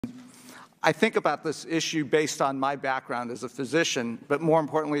I think about this issue based on my background as a physician, but more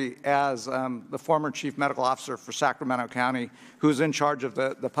importantly as the former chief medical officer for Sacramento County, who is in charge of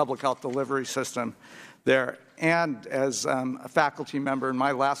the public health delivery system there, and as a faculty member in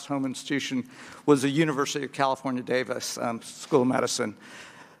my last home institution was the University of California, Davis School of Medicine.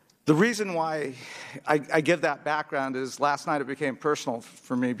 The reason why I give that background is last night it became personal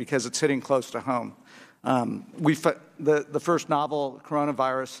for me because it's hitting close to home. The first novel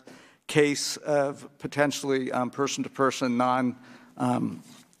coronavirus case of potentially person-to-person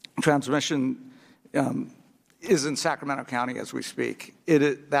non-transmission is in Sacramento County as we speak.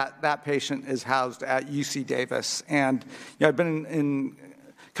 That patient is housed at UC Davis, and I've been in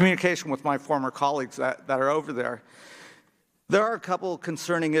communication with my former colleagues that are over there. There are a couple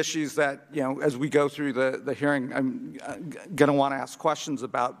concerning issues that, as we go through the hearing, I'm going to want to ask questions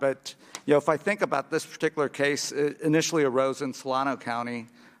about. But, if I think about this particular case, it initially arose in Solano County,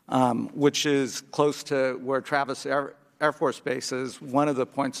 which is close to where Travis Air Force Base is, one of the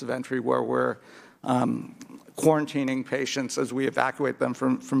points of entry where we're quarantining patients as we evacuate them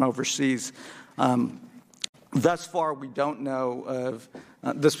from overseas. Thus far, we don't know of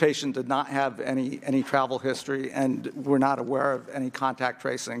this patient did not have any travel history, and we're not aware of any contact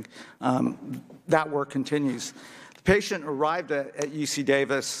tracing. That work continues. The patient arrived at UC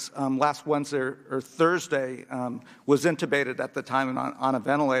Davis last Wednesday or Thursday, was intubated at the time and on a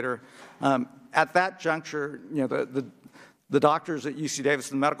ventilator. At that juncture, the doctors at UC Davis,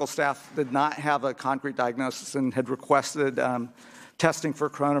 the medical staff, did not have a concrete diagnosis and had requested testing for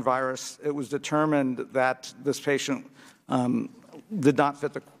coronavirus. It was determined that this patient did not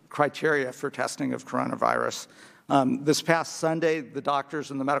fit the criteria for testing of coronavirus. This past Sunday, the doctors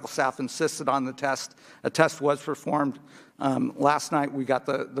and the medical staff insisted on the test. A test was performed. Last night, we got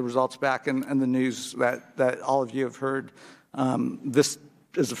the results back and the news that all of you have heard. This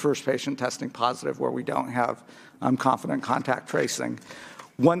is the first patient testing positive where we don't have confident contact tracing.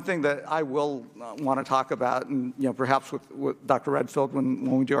 One thing that I will want to talk about, and perhaps with Dr. Redfield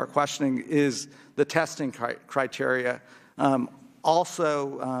when we do our questioning, is the testing criteria.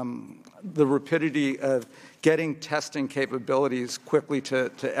 Also, the rapidity of getting testing capabilities quickly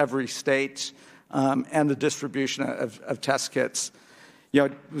to every state, and the distribution of test kits.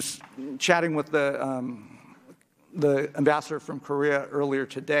 I was chatting with the ambassador from Korea earlier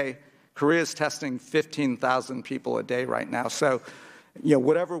today. Korea is testing 15,000 people a day right now. So,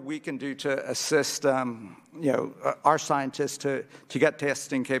 whatever we can do to assist, our scientists to get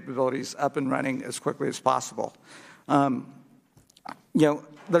testing capabilities up and running as quickly as possible.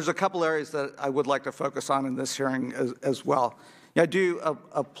 There's a couple areas that I would like to focus on in this hearing as well. I do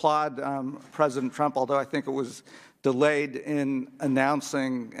applaud President Trump, although I think it was delayed in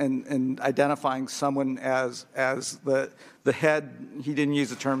announcing and identifying someone as the head. He didn't use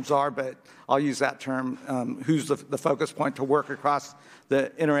the term czar, but I'll use that term, who's the focus point to work across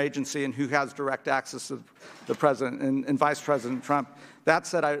the interagency and who has direct access to the President and Vice President Trump. That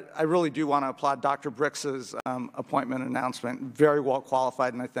said, I really do want to applaud Dr. Brix's appointment announcement. Very well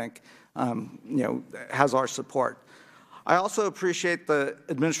qualified, and I think has our support. I also appreciate the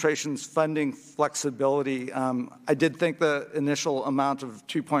administration's funding flexibility. I did think the initial amount of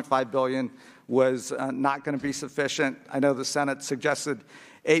 $2.5 billion was not going to be sufficient. I know the Senate suggested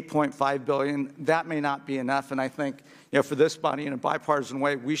 $8.5 billion. That may not be enough, and I think for this body in a bipartisan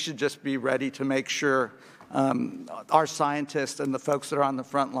way, we should just be ready to make sure our scientists and the folks that are on the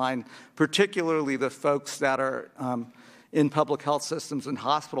front line, particularly the folks that are in public health systems and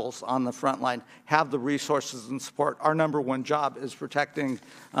hospitals on the front line, have the resources and support. Our number one job is protecting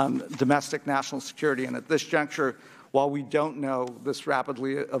domestic national security. And at this juncture, while we don't know this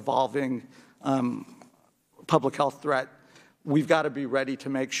rapidly evolving public health threat, we've got to be ready to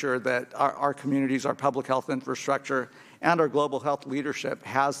make sure that our communities, our public health infrastructure, and our global health leadership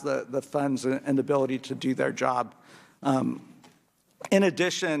has the funds and ability to do their job. In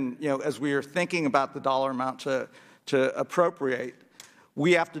addition, as we are thinking about the dollar amount to appropriate,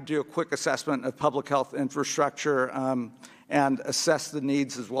 we have to do a quick assessment of public health infrastructure and assess the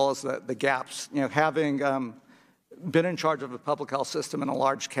needs as well as the gaps. Having been in charge of a public health system in a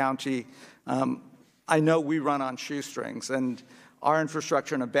large county, I know we run on shoestrings, and our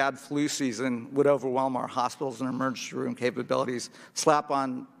infrastructure in a bad flu season would overwhelm our hospitals and emergency room capabilities, slap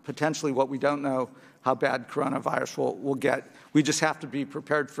on potentially what we don't know how bad coronavirus will get. We just have to be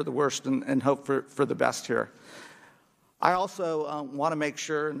prepared for the worst and hope for the best here. I also want to make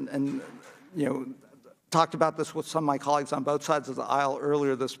sure, and talked about this with some of my colleagues on both sides of the aisle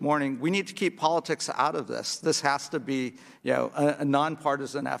earlier this morning, we need to keep politics out of this. This has to be a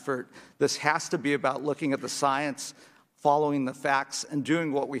nonpartisan effort. This has to be about looking at the science, following the facts, and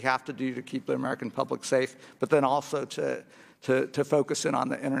doing what we have to do to keep the American public safe, but then also to focus in on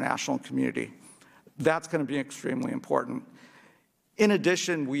the international community. That's going to be extremely important. In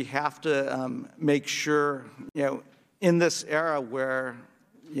addition, we have to make sure, in this era where,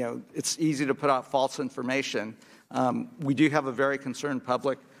 it's easy to put out false information, we do have a very concerned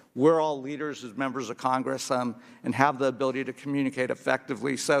public. We're all leaders as members of Congress and have the ability to communicate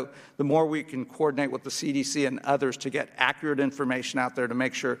effectively. So the more we can coordinate with the CDC and others to get accurate information out there to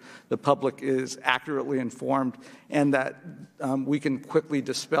make sure the public is accurately informed and that we can quickly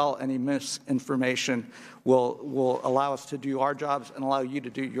dispel any misinformation will allow us to do our jobs and allow you to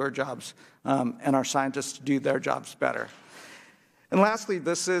do your jobs and our scientists to do their jobs better. And lastly,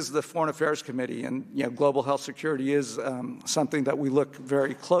 this is the Foreign Affairs Committee, and global health security is something that we look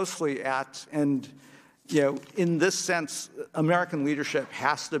very closely at. And in this sense, American leadership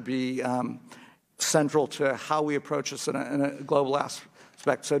has to be central to how we approach this in a global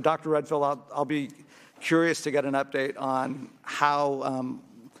aspect. So, Dr. Redfield, I'll be curious to get an update on how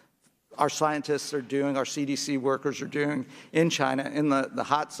our scientists are doing, our CDC workers are doing in China, in the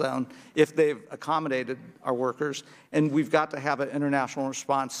hot zone, if they've accommodated our workers. And we've got to have an international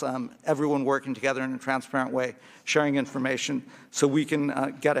response, everyone working together in a transparent way, sharing information so we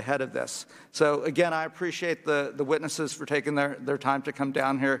can get ahead of this. So again, I appreciate the witnesses for taking their time to come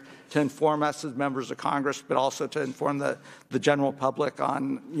down here to inform us as members of Congress, but also to inform the general public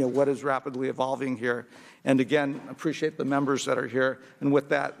on what is rapidly evolving here. And again, appreciate the members that are here. And with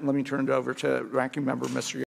that, let me turn it over to Ranking Member Mr.